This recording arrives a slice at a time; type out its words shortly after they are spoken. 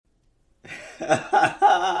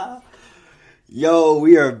Yo,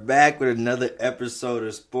 we are back with another episode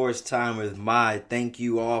of Sports Time with My. Thank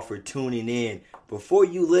you all for tuning in. Before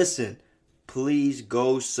you listen, please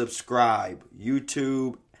go subscribe.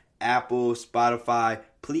 YouTube, Apple, Spotify.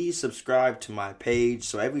 Please subscribe to my page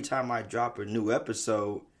so every time I drop a new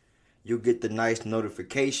episode, you'll get the nice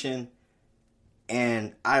notification.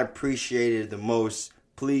 And I appreciate it the most.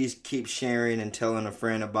 Please keep sharing and telling a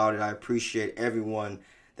friend about it. I appreciate everyone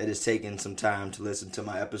that is taking some time to listen to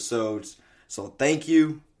my episodes. So thank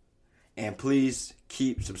you, and please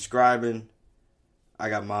keep subscribing. I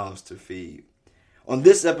got mouths to feed. On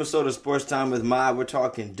this episode of Sports Time with Ma, we're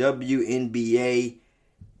talking WNBA.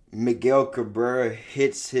 Miguel Cabrera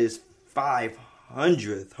hits his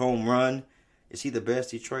 500th home run. Is he the best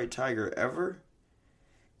Detroit Tiger ever?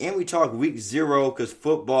 And we talk week 0 because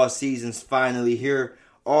football season's finally here.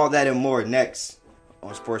 All that and more next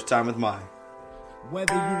on Sports Time with Ma.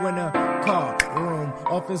 Whether you in a car, room,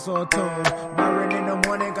 office, or tomb, Myron in the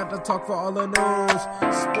morning got to talk for all the news.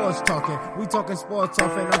 Sports talking, we talking sports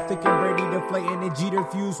often. I'm thinking Brady deflating and Jeter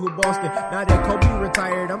fused with Boston. Now that Kobe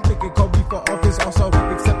retired, I'm thinking Kobe for office. Also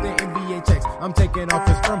accepting NBA checks. I'm taking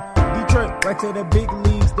office from Detroit right to the big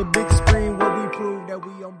leagues, the big screen where we prove that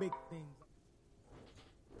we on big things.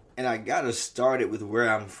 And I gotta start it with where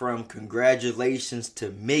I'm from. Congratulations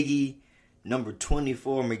to Miggy. Number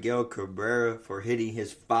 24, Miguel Cabrera, for hitting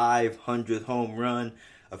his 500th home run,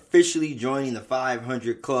 officially joining the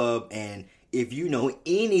 500 club. And if you know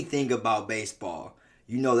anything about baseball,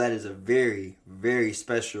 you know that is a very, very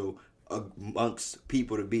special amongst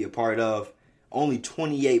people to be a part of. Only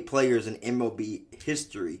 28 players in MLB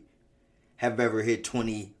history have ever hit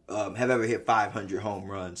 500 home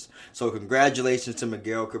runs. So congratulations to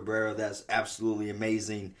Miguel Cabrera. That's absolutely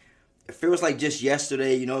amazing. It feels like just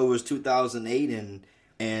yesterday, it was 2008,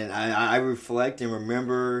 and I reflect and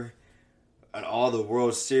remember on all the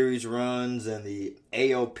World Series runs and the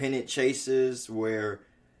AL pennant chases where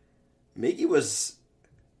Mickey was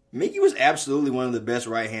absolutely one of the best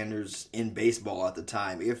right-handers in baseball at the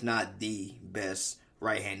time, if not the best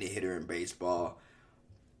right-handed hitter in baseball.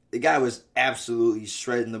 The guy was absolutely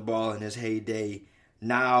shredding the ball in his heyday.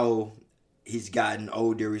 Now he's gotten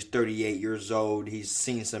older. He's 38 years old. He's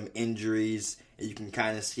seen some injuries. And you can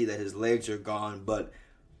kind of see that his legs are gone. But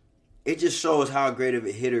it just shows how great of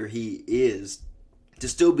a hitter he is. To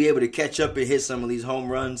still be able to catch up and hit some of these home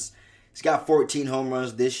runs. He's got 14 home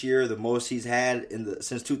runs this year, the most he's had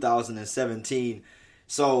since 2017.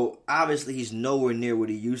 So obviously he's nowhere near what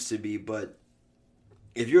he used to be. But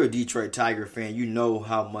if you're a Detroit Tiger fan, you know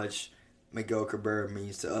how much Miguel Cabrera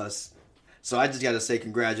means to us. So I just got to say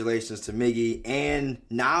congratulations to Miggy. And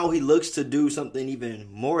now he looks to do something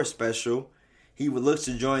even more special. He looks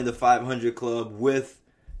to join the 500 club with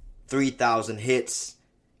 3,000 hits.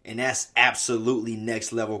 And that's absolutely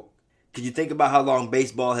next level. Could you think about how long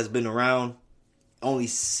baseball has been around? Only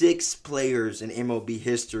 6 players in MLB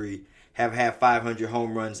history have had 500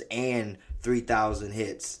 home runs and 3,000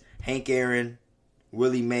 hits. Hank Aaron,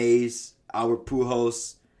 Willie Mays, Albert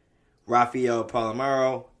Pujols, Rafael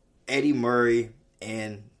Palmeiro, Eddie Murray,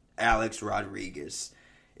 and Alex Rodriguez.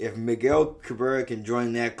 If Miguel Cabrera can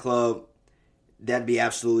join that club, that'd be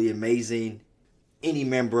absolutely amazing. Any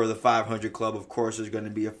member of the 500 club, of course, is going to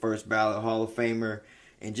be a first ballot Hall of Famer.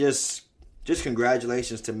 And just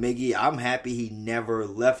congratulations to Miggy. I'm happy he never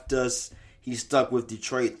left us. He stuck with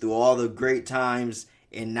Detroit through all the great times.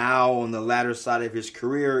 And now on the latter side of his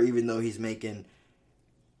career, even though he's making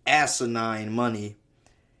asinine money,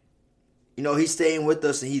 he's staying with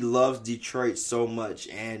us, and he loves Detroit so much,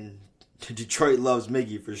 and Detroit loves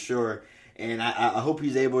Miggy for sure. And I hope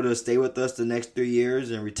he's able to stay with us the next 3 years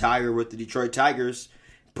and retire with the Detroit Tigers,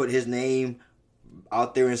 put his name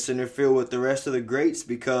out there in center field with the rest of the greats,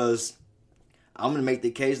 because I'm going to make the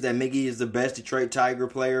case that Miggy is the best Detroit Tiger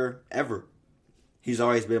player ever. He's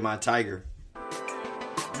always been my Tiger.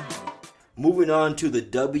 Moving on to the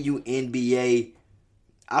WNBA.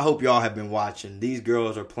 I hope y'all have been watching. These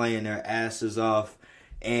girls are playing their asses off.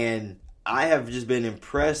 And I have just been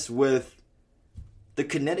impressed with the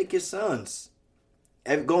Connecticut Suns.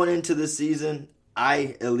 Going into the season,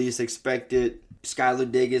 I at least expected Skylar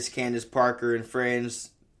Diggins, Candace Parker, and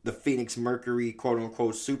friends, the Phoenix Mercury,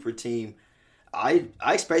 quote-unquote, super team. I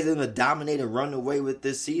expected them to dominate and run away with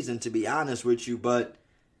this season, to be honest with you. But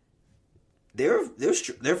they're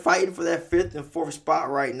fighting for that 5th and 4th spot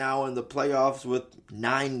right now in the playoffs with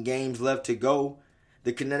 9 games left to go.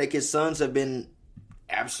 The Connecticut Suns have been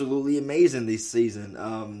absolutely amazing this season.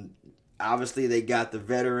 Obviously, they got the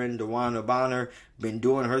veteran DeWanna Bonner, been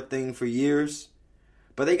doing her thing for years.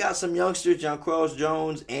 But they got some youngsters, Jonquel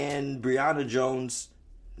Jones and Brianna Jones,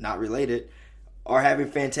 not related, are having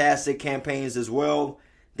fantastic campaigns as well.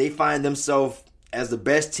 They find themselves as the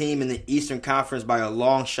best team in the Eastern Conference by a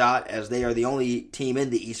long shot, as they are the only team in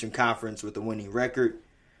the Eastern Conference with a winning record,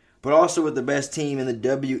 but also with the best team in the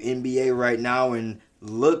WNBA right now and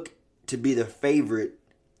look to be the favorite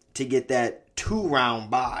to get that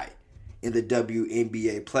 2-round bye in the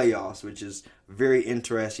WNBA playoffs, which is very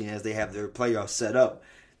interesting as they have their playoffs set up.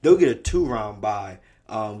 They'll get a 2-round bye,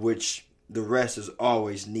 which the rest is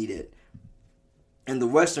always needed. In the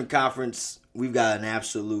Western Conference, we've got an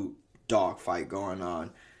absolute dogfight going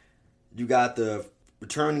on. You got the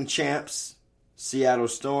returning champs, Seattle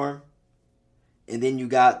Storm, and then you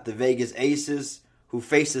got the Vegas Aces, who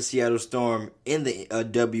faced the Seattle Storm in the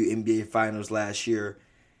WNBA Finals last year.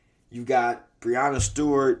 You got Breanna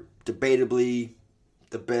Stewart, debatably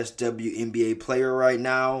the best WNBA player right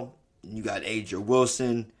now. You got A'ja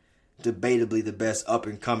Wilson, debatably the best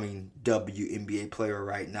up-and-coming WNBA player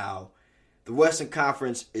right now. The Western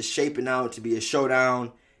Conference is shaping out to be a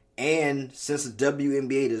showdown, and since the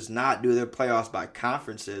WNBA does not do their playoffs by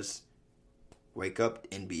conferences, wake up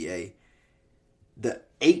NBA, the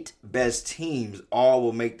 8 best teams all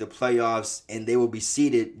will make the playoffs, and they will be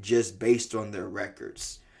seeded just based on their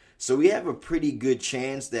records. So we have a pretty good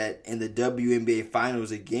chance that in the WNBA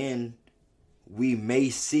Finals again, we may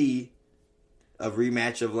see a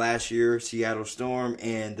rematch of last year, Seattle Storm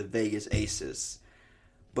and the Vegas Aces.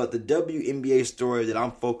 But the WNBA story that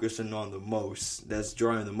I'm focusing on the most, that's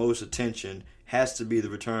drawing the most attention, has to be the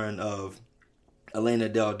return of Elena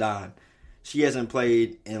Delle Donne. She hasn't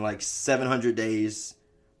played in like 700 days,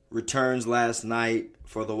 returns last night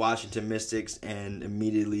for the Washington Mystics, and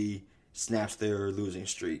immediately snaps their losing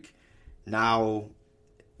streak. Now,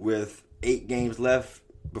 with 8 games left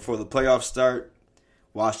before the playoffs start,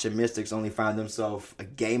 Washington Mystics only find themselves a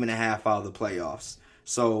game and a half out of the playoffs.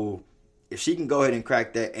 So if she can go ahead and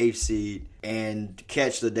crack that 8th seed and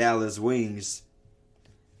catch the Dallas Wings,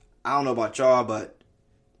 I don't know about y'all, but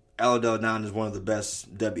Ella Delle Donne is one of the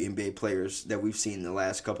best WNBA players that we've seen in the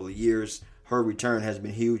last couple of years. Her return has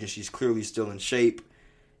been huge, and she's clearly still in shape.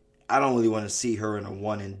 I don't really want to see her in a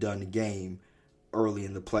one-and-done game early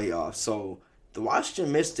in the playoffs. So the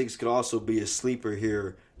Washington Mystics could also be a sleeper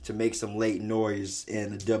here to make some late noise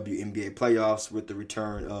in the WNBA playoffs with the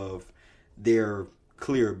return of their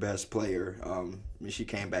clear best player. She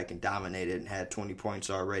came back and dominated and had 20 points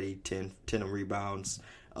already, 10 rebounds,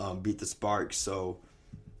 beat the Sparks. So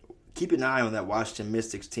keep an eye on that Washington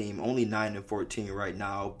Mystics team. Only 9-14 right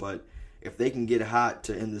now, but if they can get hot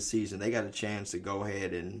to end the season, they got a chance to go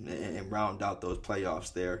ahead and round out those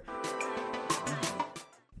playoffs there.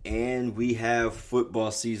 And we have football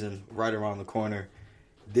season right around the corner.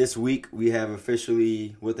 This week, we have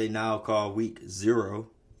officially what they now call week 0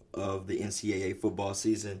 of the NCAA football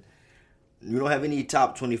season. We don't have any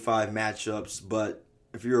top 25 matchups, but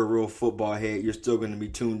if you're a real football head, you're still going to be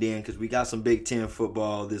tuned in because we got some Big Ten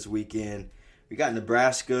football this weekend. We got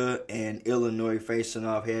Nebraska and Illinois facing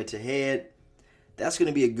off head-to-head. That's going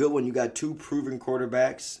to be a good one. You got 2 proven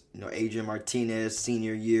quarterbacks. Adrian Martinez,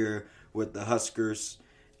 senior year with the Huskers.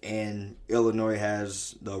 And Illinois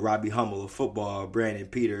has the Robbie Hummel of football, Brandon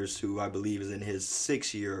Peters, who I believe is in his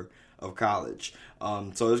 6th year of college.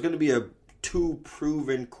 So there's going to be 2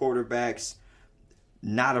 proven quarterbacks,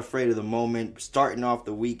 not afraid of the moment, starting off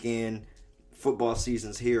the weekend. Football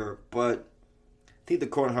season's here, but I think the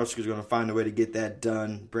Cornhuskers are going to find a way to get that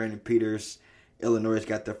done. Brandon Peters, Illinois has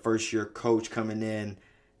got their first-year coach coming in.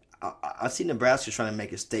 I see Nebraska trying to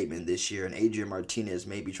make a statement this year, and Adrian Martinez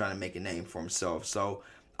may be trying to make a name for himself. So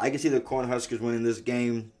I can see the Cornhuskers winning this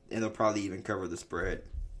game, and they'll probably even cover the spread.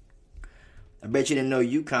 I bet you didn't know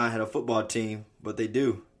UConn had a football team, but they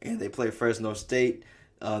do. And they play Fresno State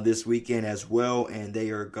this weekend as well, and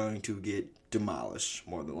they are going to get demolished,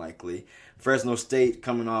 more than likely. Fresno State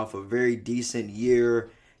coming off a very decent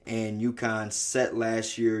year, and UConn set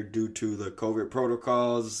last year due to the COVID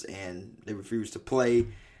protocols, and they refused to play.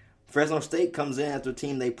 Fresno State comes in after a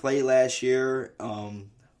team they played last year,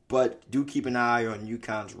 but do keep an eye on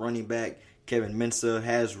UConn's running back. Kevin Mensah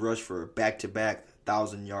has rushed for back-to-back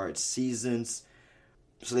 1,000-yard seasons.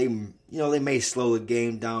 So they may slow the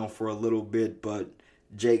game down for a little bit, but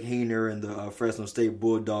Jake Haener and the Fresno State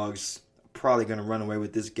Bulldogs are probably going to run away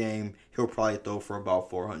with this game. He'll probably throw for about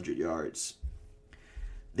 400 yards.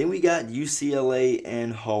 Then we got UCLA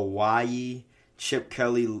and Hawaii. Chip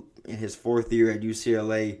Kelly, in his 4th year at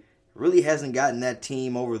UCLA, really hasn't gotten that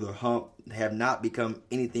team over the hump, have not become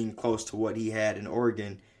anything close to what he had in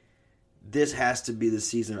Oregon. This has to be the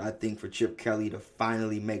season, I think, for Chip Kelly to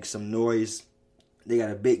finally make some noise. They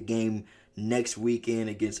got a big game next weekend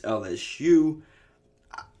against LSU.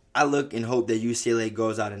 I look and hope that UCLA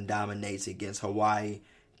goes out and dominates against Hawaii,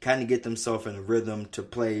 kind of get themselves in a rhythm to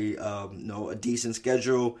play a decent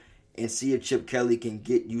schedule and see if Chip Kelly can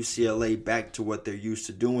get UCLA back to what they're used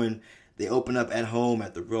to doing. They open up at home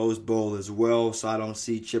at the Rose Bowl as well, so I don't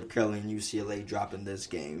see Chip Kelly and UCLA dropping this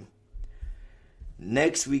game.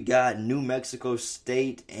 Next, we got New Mexico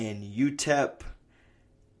State and UTEP.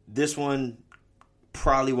 This one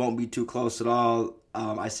probably won't be too close at all.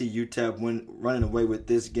 I see UTEP running away with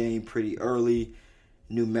this game pretty early.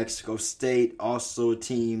 New Mexico State, also a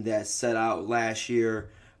team that set out last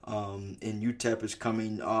year, and UTEP is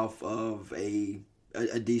coming off of a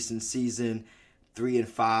decent season,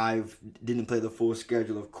 3-5. Didn't play the full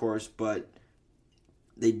schedule, of course, but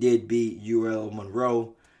they did beat UL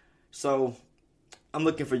Monroe. So I'm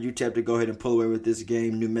looking for UTEP to go ahead and pull away with this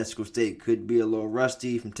game. New Mexico State could be a little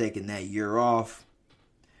rusty from taking that year off.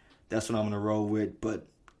 That's what I'm going to roll with. But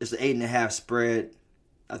it's an 8.5 spread.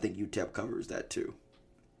 I think UTEP covers that too.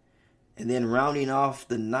 And then rounding off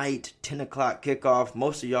the night, 10 o'clock kickoff.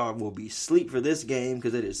 Most of y'all will be asleep for this game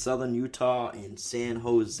because it is Southern Utah and San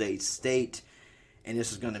Jose State. And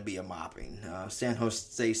this is going to be a mopping. San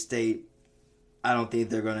Jose State, I don't think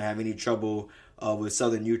they're going to have any trouble with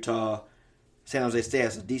Southern Utah. San Jose State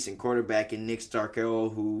has a decent quarterback in Nick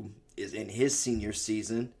Starkel, who is in his senior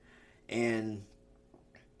season. And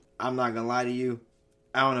I'm not going to lie to you,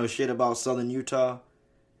 I don't know shit about Southern Utah,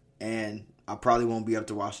 and I probably won't be able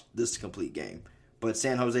to watch this complete game. But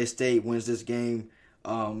San Jose State wins this game,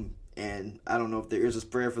 and I don't know if there is a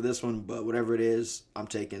spread for this one, but whatever it is, I'm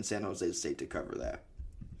taking San Jose State to cover that.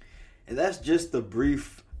 And that's just the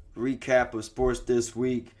brief recap of sports this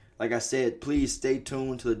week. Like I said, please stay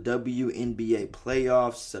tuned to the WNBA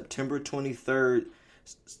playoffs. September 23rd,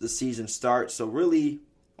 the season starts. So really,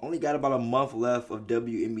 only got about a month left of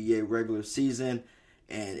WNBA regular season.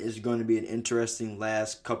 And it's going to be an interesting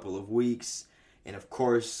last couple of weeks. And of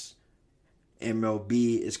course,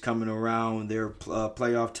 MLB is coming around their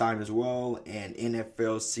playoff time as well. And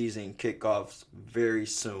NFL season kickoffs very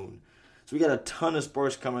soon. So we got a ton of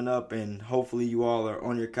sports coming up. And hopefully you all are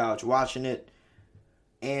on your couch watching it.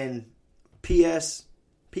 And P.S.,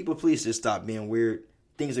 people, please just stop being weird.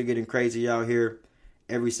 Things are getting crazy out here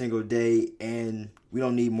every single day, and we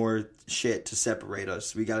don't need more shit to separate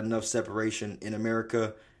us. We got enough separation in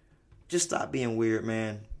America. Just stop being weird,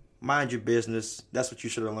 man. Mind your business. That's what you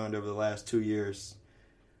should have learned over the last 2 years.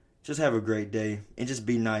 Just have a great day, and just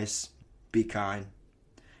be nice. Be kind.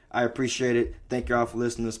 I appreciate it. Thank y'all for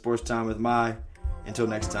listening to Sports Time with Mai. Until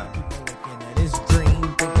next time.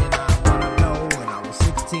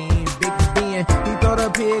 He thought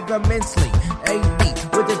up pig immensely.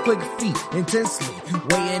 AD with his quick feet, intensely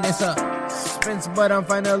weighing in suspense, but I'm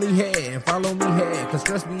finally here. Follow me here, cause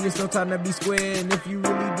trust me, it's no time to be square. And if you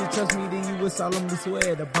really did trust me, then you would solemnly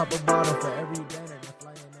swear to pop a bottle for every day.